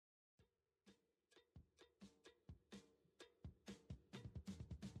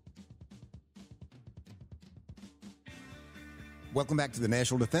Welcome back to the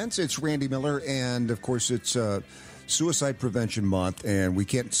National Defense. It's Randy Miller, and of course, it's Suicide Prevention Month, and we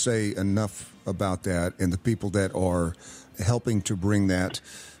can't say enough about that and the people that are helping to bring that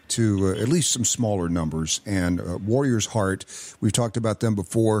to at least some smaller numbers. And Warriors Heart, we've talked about them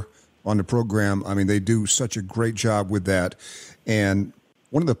before on the program. I mean, they do such a great job with that. And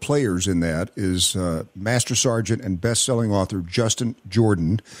one of the players in that is Master Sergeant and best-selling author Justin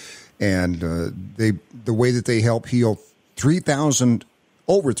Jordan. And the way that they help heal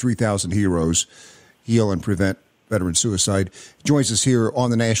over 3,000 heroes, heal and prevent veteran suicide. Joins us here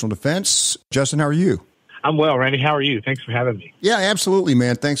on the National Defense. Justin, how are you? I'm well, Randy. How are you? Thanks for having me. Yeah, absolutely,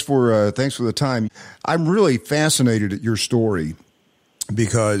 man. Thanks for the time. I'm really fascinated at your story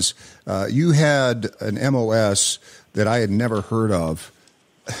because you had an MOS that I had never heard of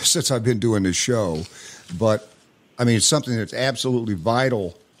since I've been doing this show. But I mean, it's something that's absolutely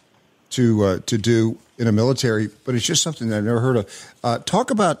vital to do in a military, but it's just something that I've never heard of. Talk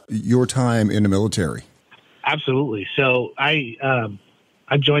about your time in the military. Absolutely. So I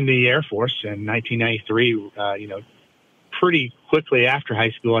joined the Air Force in 1993. Pretty quickly after high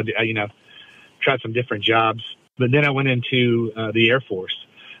school, I tried some different jobs, but then I went into the Air Force.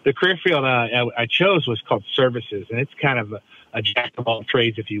 The career field I chose was called services, and it's kind of a jack of all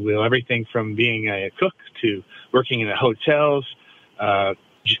trades, if you will. Everything from being a cook to working in the hotels,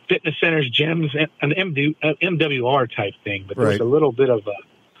 fitness centers, gyms, an MWR type thing. But there was a little bit of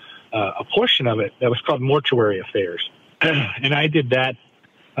a portion of it that was called mortuary affairs. And I did that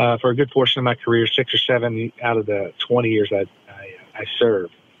for a good portion of my career, 6 or 7 out of the 20 years I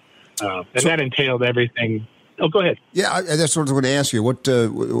served. That entailed everything. Oh, go ahead. Yeah, that's what I was going to ask you. What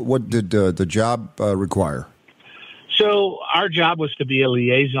did the job require? So our job was to be a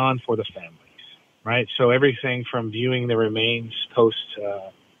liaison for the families. Right. So everything from viewing the remains post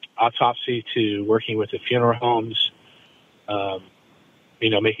autopsy to working with the funeral homes,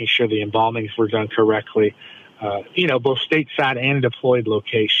 making sure the embalmings were done correctly, both stateside and deployed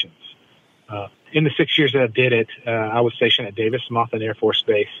locations. In the 6 years that I did it, I was stationed at Davis-Monthan Air Force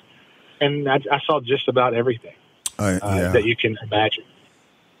Base, and I saw just about everything that you can imagine.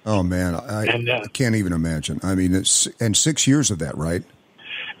 Oh, man, I can't even imagine. I mean, and 6 years of that, right?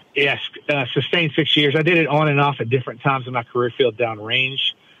 Yes, sustained 6 years. I did it on and off at different times in my career field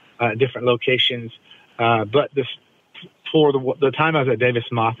downrange, different locations. But for the time I was at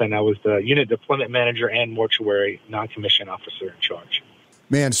Davis-Monthan, I was the unit deployment manager and mortuary non-commissioned officer in charge.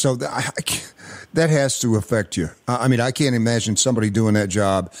 Man, so that has to affect you. I mean, I can't imagine somebody doing that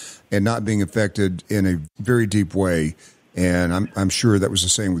job and not being affected in a very deep way. And I'm sure that was the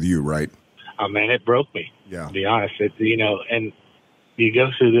same with you, right? Oh, man, it broke me, to be honest. And you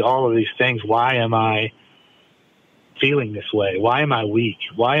go through all of these things. Why am I feeling this way? Why am I weak?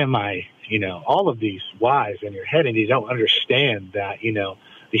 Why am I, all of these whys in your head, and you don't understand that,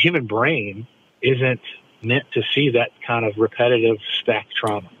 the human brain isn't meant to see that kind of repetitive stacked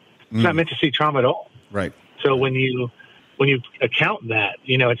trauma. It's not meant to see trauma at all. Right. So when you account that,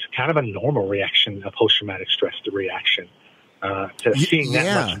 it's kind of a normal reaction, a post-traumatic stress reaction to seeing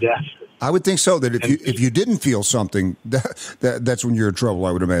that much death. I would think so, that if you didn't feel something, that's when you're in trouble,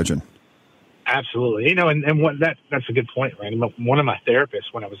 I would imagine. Absolutely. That's a good point, right? One of my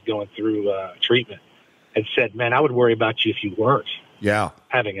therapists, when I was going through treatment, had said, man, I would worry about you if you weren't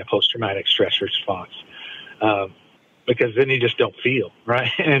having a post-traumatic stress response, because then you just don't feel,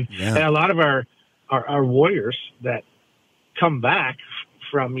 right? And a lot of our warriors that come back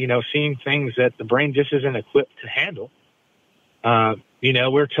from, seeing things that the brain just isn't equipped to handle,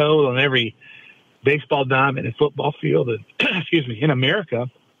 we're told on every baseball diamond and football field, and, in America,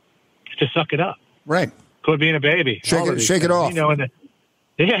 to suck it up. Right. Quit being a baby. Shake it off.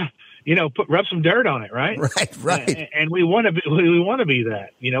 Rub some dirt on it. Right. Right. And we want to be that.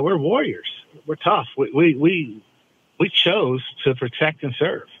 We're warriors. We're tough. We chose to protect and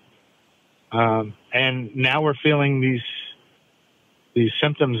serve. And now we're feeling these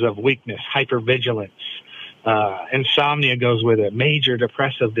symptoms of weakness, hypervigilance. Insomnia goes with it, major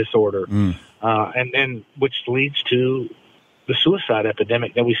depressive disorder, and then which leads to the suicide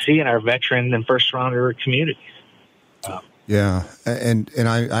epidemic that we see in our veteran and first responder communities. And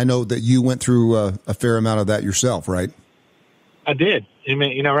I know that you went through a fair amount of that yourself, right? I did. I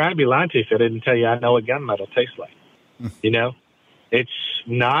mean, I'd be lying to you if I didn't tell you I know what gunmetal tastes like. It's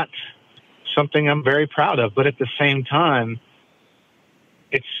not something I'm very proud of, but at the same time,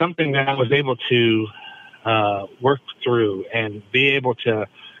 it's something that I was able to work through and be able to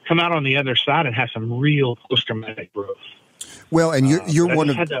come out on the other side and have some real post-traumatic growth. Well, and you're one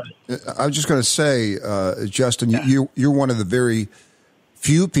of. I was just going to say, Justin, you're one of the very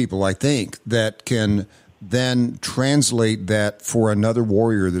few people, I think, that can then translate that for another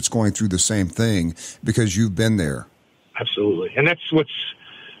warrior that's going through the same thing because you've been there. Absolutely. And that's what's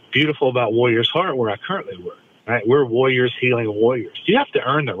beautiful about Warriors Heart, where I currently work, right? We're warriors healing warriors. You have to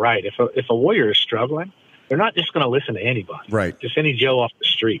earn the right. If a warrior is struggling, they're not just going to listen to anybody. Right. Just any Joe off the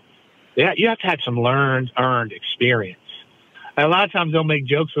street. Yeah, you have to have some earned experience. And a lot of times they'll make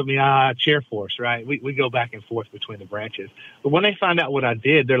jokes with me, chair force, right? We go back and forth between the branches. But when they find out what I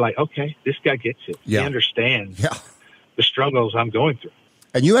did, they're like, okay, this guy gets it. Yeah. He understands the struggles I'm going through.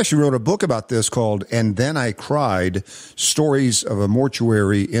 And you actually wrote a book about this called And Then I Cried, Stories of a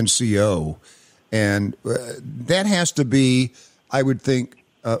Mortuary NCO. And that has to be, I would think,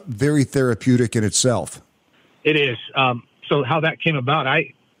 very therapeutic in itself. It is. So how that came about,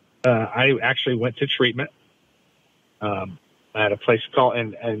 I actually went to treatment at a place called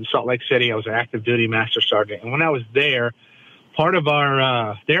in Salt Lake City. I was an active duty master sergeant. And when I was there, part of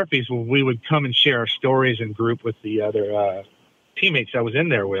our therapies, we would come and share our stories in group with the other teammates I was in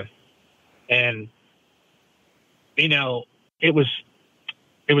there with. And, you know, it was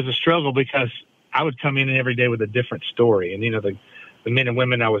a struggle because I would come in every day with a different story. And, you know, the men and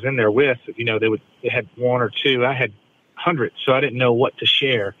women I was in there with, you know, they had one or two. I had hundreds, so I didn't know what to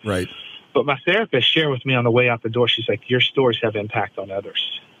share. Right. But my therapist shared with me on the way out the door, she's like, your stories have impact on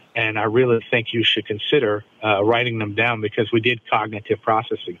others. And I really think you should consider writing them down, because we did cognitive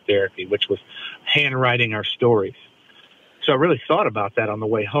processing therapy, which was handwriting our stories. So I really thought about that on the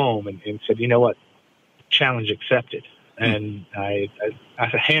way home and said, you know what, challenge accepted. And I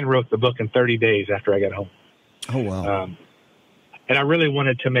hand wrote the book in 30 days after I got home. Oh, wow. And I really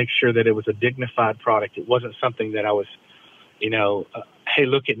wanted to make sure that it was a dignified product. It wasn't something that I was, you know, hey,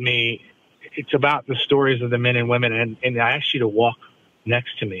 look at me. It's about the stories of the men and women. And I asked you to walk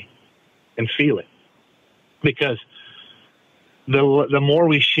next to me and feel it. Because the more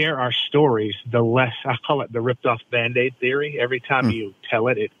we share our stories, the less, I call it the ripped off Band-Aid theory. Every time you tell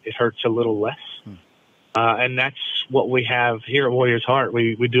it, it hurts a little less. And that's what we have here at Warriors Heart.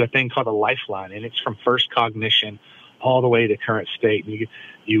 We do a thing called a lifeline, and it's from first cognition all the way to current state. And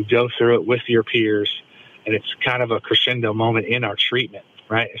you go through it with your peers, and it's kind of a crescendo moment in our treatment,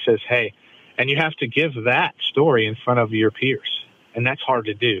 right? It says, hey, and you have to give that story in front of your peers. And that's hard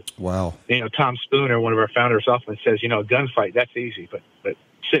to do. Wow. You know, Tom Spooner, one of our founders, often says, you know, a gunfight, that's easy. But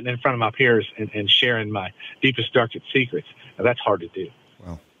sitting in front of my peers and sharing my deepest, darkest secrets, that's hard to do.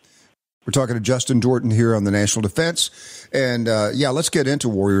 Wow. We're talking to Justin Dorton here on the National Defense. And, let's get into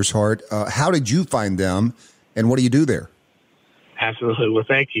Warriors Heart. How did you find them, and what do you do there? Absolutely. Well,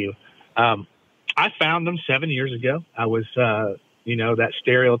 thank you. I found them 7 years ago. I was that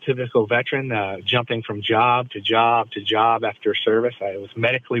stereotypical veteran, jumping from job to job to job after service. I was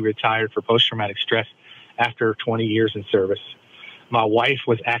medically retired for post-traumatic stress after 20 years in service. My wife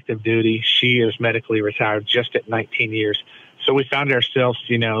was active duty. She is medically retired just at 19 years. So we found ourselves,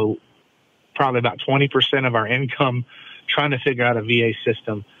 you know, probably about 20% of our income trying to figure out a VA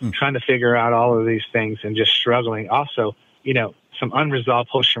system, trying to figure out all of these things, and just struggling. Also, you know, some unresolved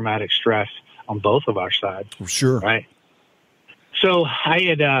post-traumatic stress on both of our sides. Sure. Right. So I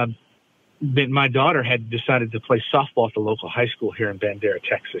had my daughter had decided to play softball at the local high school here in Bandera,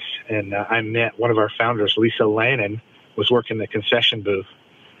 Texas. And I met one of our founders, Lisa Lannon, was working the concession booth.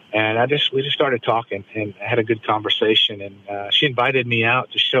 And we just started talking and had a good conversation. And she invited me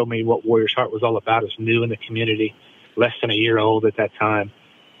out to show me what Warriors Heart was all about. It was new in the community, less than a year old at that time.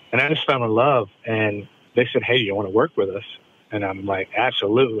 And I just fell in love. And they said, hey, do you want to work with us? And I'm like,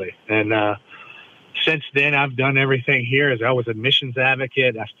 absolutely. And since then, I've done everything here. As I was admissions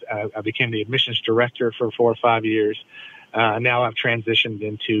advocate, I became the admissions director for 4 or 5 years. Now I've transitioned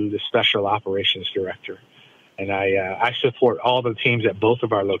into the special operations director. And I support all the teams at both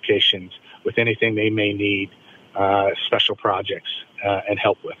of our locations with anything they may need, special projects, and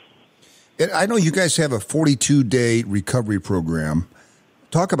help with. And I know you guys have a 42-day recovery program.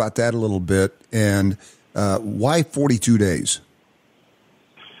 Talk about that a little bit, and why 42 days?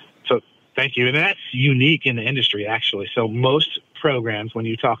 So thank you. And that's unique in the industry, actually. So most programs, when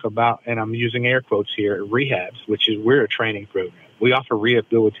you talk about, and I'm using air quotes here, rehabs, which is we're a training program. We offer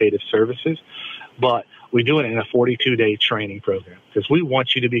rehabilitative services, but we do it in a 42-day training program because we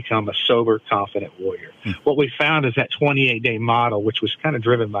want you to become a sober, confident warrior. What we found is that 28-day model, which was kind of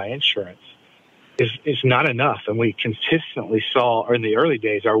driven by insurance, is not enough. And we consistently saw, or in the early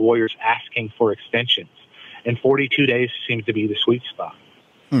days, our warriors asking for extensions. And 42 days seems to be the sweet spot.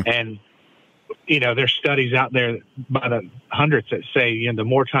 And, you know, there's studies out there by the hundreds that say, you know, the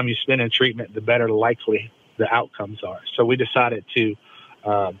more time you spend in treatment, the better likely the outcomes are. So we decided to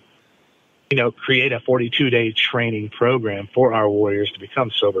create a 42-day training program for our warriors to become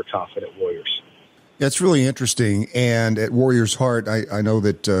sober, confident warriors. That's really interesting. And at Warrior's Heart, I know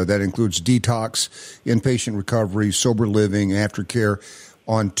that that includes detox, inpatient recovery, sober living, aftercare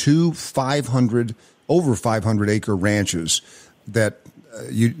on over 500 acre ranches that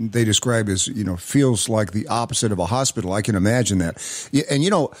they describe as, feels like the opposite of a hospital. I can imagine that. And,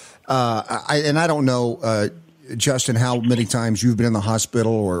 I don't know, Justin, how many times you've been in the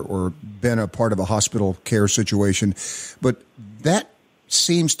hospital or been a part of a hospital care situation, but that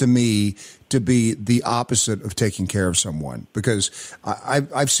seems to me to be the opposite of taking care of someone, because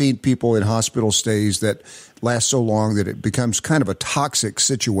I've seen people in hospital stays that last so long that it becomes kind of a toxic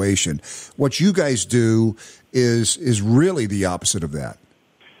situation. What you guys do is really the opposite of that.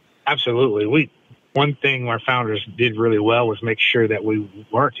 Absolutely. One thing our founders did really well was make sure that we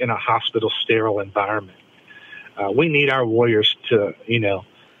weren't in a hospital sterile environment. We need our warriors to,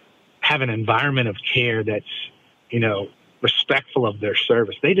 have an environment of care that's, respectful of their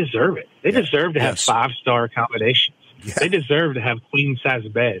service. They deserve it. They deserve to have 5-star accommodations. Yeah. They deserve to have queen-size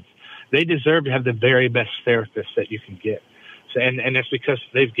beds. They deserve to have the very best therapists that you can get. So, and it's because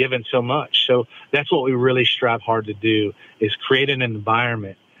they've given so much. So that's what we really strive hard to do, is create an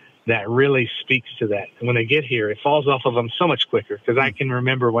environment that really speaks to that. And when they get here, it falls off of them so much quicker. Because I can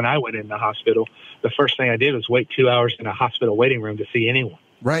remember when I went in the hospital, the first thing I did was wait 2 hours in a hospital waiting room to see anyone.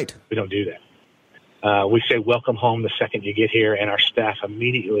 Right. We don't do that. We say, welcome home the second you get here, and our staff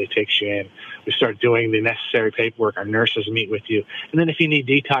immediately takes you in. We start doing the necessary paperwork. Our nurses meet with you. And then if you need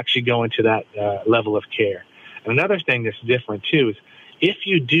detox, you go into that level of care. And another thing that's different, too, is if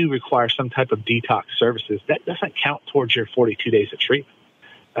you do require some type of detox services, that doesn't count towards your 42 days of treatment.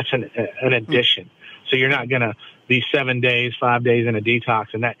 That's an addition. So you're not going to be 7 days, 5 days in a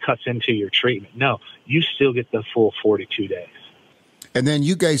detox, and that cuts into your treatment. No, you still get the full 42 days. And then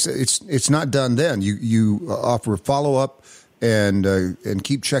you guys, it's not done then. You offer follow-up and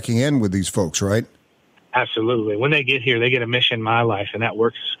keep checking in with these folks, right? Absolutely. When they get here, they get a Mission My Life, and that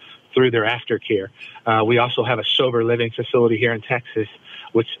works through their aftercare. We also have a sober living facility here in Texas,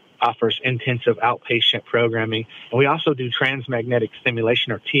 which offers intensive outpatient programming. And we also do transmagnetic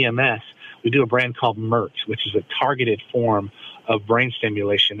stimulation, or TMS. We do a brand called MERT, which is a targeted form of brain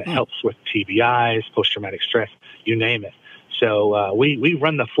stimulation that helps with TBIs, post-traumatic stress, you name it. So we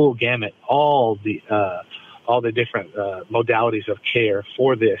run the full gamut, all the different modalities of care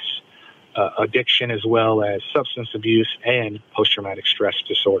for this addiction, as well as substance abuse and post-traumatic stress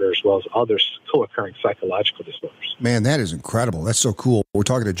disorder, as well as other co-occurring psychological disorders. Man, that is incredible. That's so cool. We're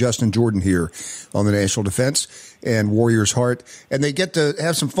talking to Justin Jordan here on the National Defense and Warrior's Heart, and they get to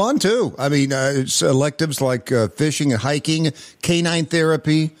have some fun too. I mean, it's electives like fishing and hiking, canine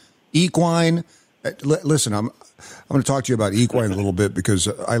therapy, equine. Listen, I'm going to talk to you about equine a little bit, because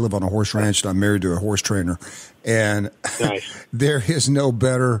I live on a horse ranch and I'm married to a horse trainer, and nice. There is no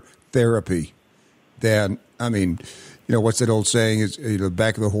better therapy than, what's that old saying? Is the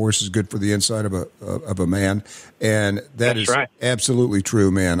back of the horse is good for the inside of a man, and that's is right. Absolutely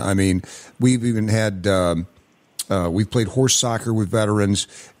true, man. I mean, we've even had we've played horse soccer with veterans,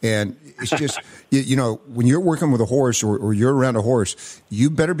 and it's just when you're working with a horse or you're around a horse,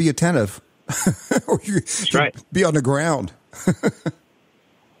 you better be attentive. Or you right. Be on the ground.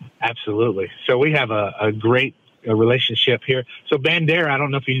 Absolutely. So we have a great relationship here. So Bandera, I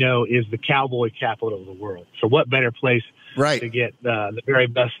don't know if you know, is the cowboy capital of the world. So what better place to get the very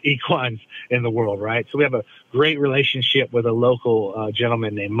best equines in the world, right? So we have a great relationship with a local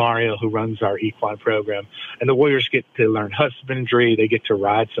gentleman named Mario, who runs our equine program. And the warriors get to learn husbandry. They get to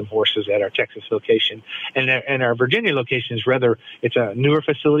ride some horses at our Texas location. And our Virginia location is it's a newer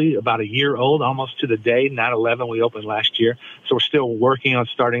facility, about a year old, almost to the day. 9/11, we opened last year. So we're still working on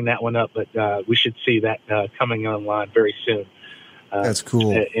starting that one up, but we should see that coming online very soon. That's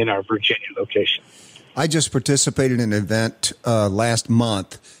cool. In our Virginia location. I just participated in an event last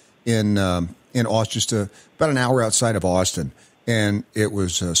month in Austin, just about an hour outside of Austin, and it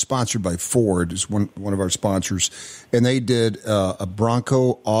was sponsored by Ford. It's one of our sponsors, and they did a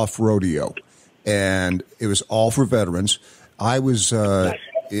Bronco off rodeo, and it was all for veterans. I was,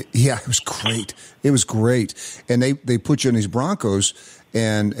 it was great. It was great, and they put you in these Broncos.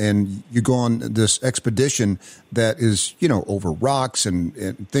 And you go on this expedition that is, over rocks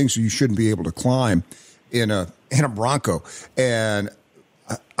and things you shouldn't be able to climb in a Bronco. And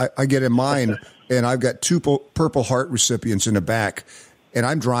I get in mine, and I've got two Purple Heart recipients in the back, and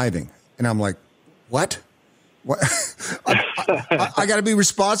I'm driving, and I'm like, what? I got to be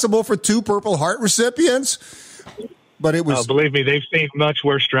responsible for two Purple Heart recipients? But it was. Believe me, they've seen much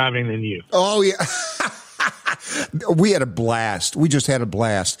worse driving than you. Oh yeah. We had a blast. We just had a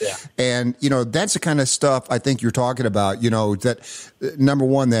blast. Yeah. And, that's the kind of stuff I think you're talking about, that number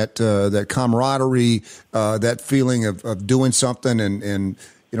one, that camaraderie, that feeling of doing something and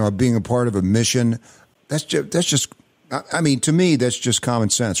being a part of a mission. That's just, I mean, to me, that's just common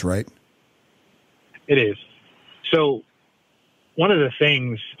sense, right? It is. So one of the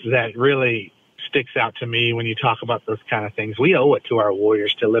things that really sticks out to me when you talk about those kind of things, we owe it to our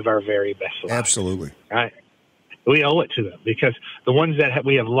warriors to live our very best lives. Absolutely. Right? We owe it to them because the ones that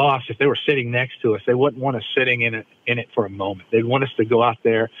we have lost, if they were sitting next to us, they wouldn't want us sitting in it for a moment. They'd want us to go out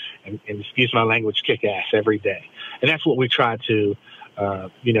there and excuse my language, kick ass every day. And that's what we try to,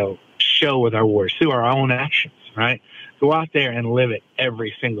 show with our warriors through our own actions, right? Go out there and live it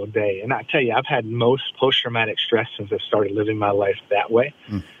every single day. And I tell you, I've had most post-traumatic stress since I've started living my life that way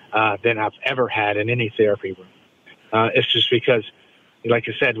than I've ever had in any therapy room. It's just because, like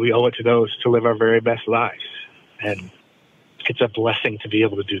I said, we owe it to those to live our very best lives. And it's a blessing to be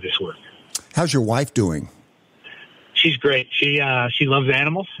able to do this work. How's your wife doing? She's great. She loves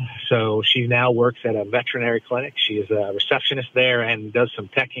animals, so she now works at a veterinary clinic. She is a receptionist there and does some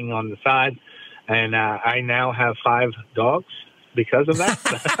teching on the side. And I now have 5 dogs because of that.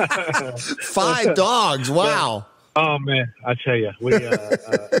 5 dogs, wow. Oh, man, I tell you, we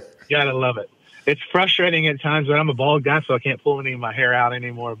gotta love it. It's frustrating at times, but I'm a bald guy, so I can't pull any of my hair out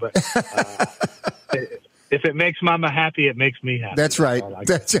anymore. But if it makes Mama happy, it makes me happy. That's right.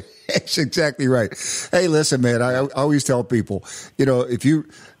 That's exactly right. Hey, listen, man, I always tell people, if you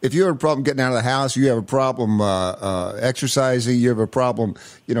have a problem getting out of the house, you have a problem exercising, you have a problem,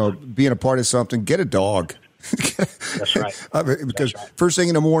 being a part of something, get a dog. That's right. Because first thing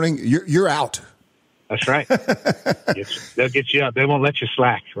in the morning, you're out. That's right. They'll get you up. They won't let you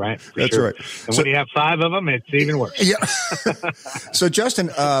slack, right? That's right. And when you have 5 of them, it's even worse. Yeah. So, Justin,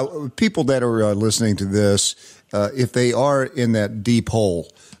 people that are listening to this, if they are in that deep hole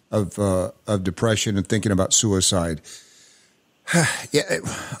of depression and thinking about suicide, yeah,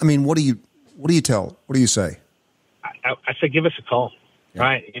 I mean, what do you tell? What do you say? I say give us a call,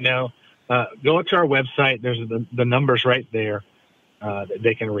 right? Go to our website. There's the numbers right there. That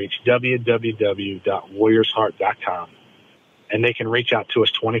they can reach www.warriorsheart.com, and they can reach out to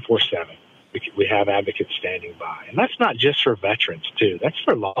us 24/7. We have advocates standing by, and that's not just for veterans too. That's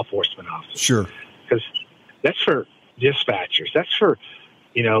for law enforcement officers. Sure, because that's for dispatchers. That's for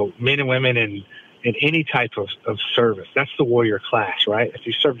men and women in any type of service. That's the warrior class, right? If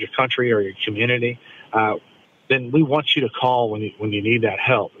you served your country or your community, then we want you to call when you need that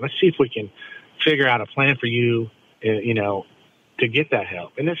help. Let's see if we can figure out a plan for you. To get that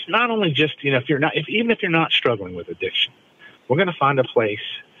help. And it's not only just, even if you're not struggling with addiction, we're going to find a place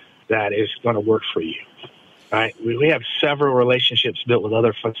that is going to work for you. Right? We have several relationships built with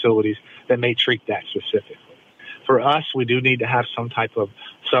other facilities that may treat that specifically. For us, we do need to have some type of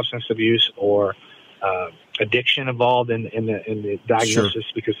substance abuse or addiction involved in the diagnosis,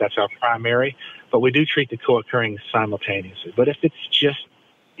 sure, because that's our primary. But we do treat the co-occurring simultaneously. But if it's just,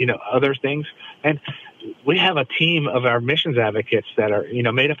 other things, and we have a team of our missions advocates that are,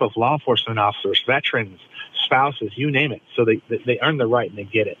 made up of law enforcement officers, veterans, spouses, you name it. So they earn the right and they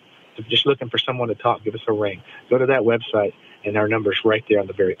get it. So just looking for someone to talk, give us a ring. Go to that website, and our number's right there on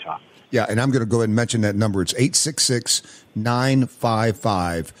the very top. Yeah, and I'm going to go ahead and mention that number. It's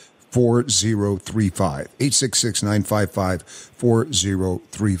 866-955-4035.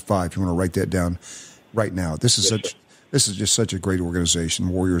 866-955-4035. If you want to write that down right now. This is just such a great organization,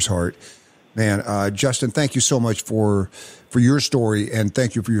 Warriors Heart. Man, Justin, thank you so much for your story, and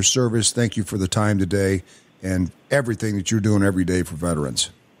thank you for your service. Thank you for the time today and everything that you're doing every day for veterans.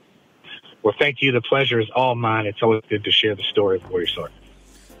 Well, thank you. The pleasure is all mine. It's always good to share the story of Warriors Heart.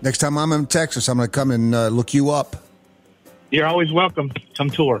 Next time I'm in Texas, I'm going to come and look you up. You're always welcome. Come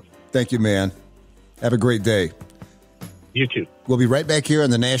tour. Thank you, man. Have a great day. You too. We'll be right back here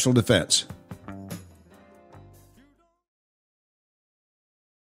on the National Defense.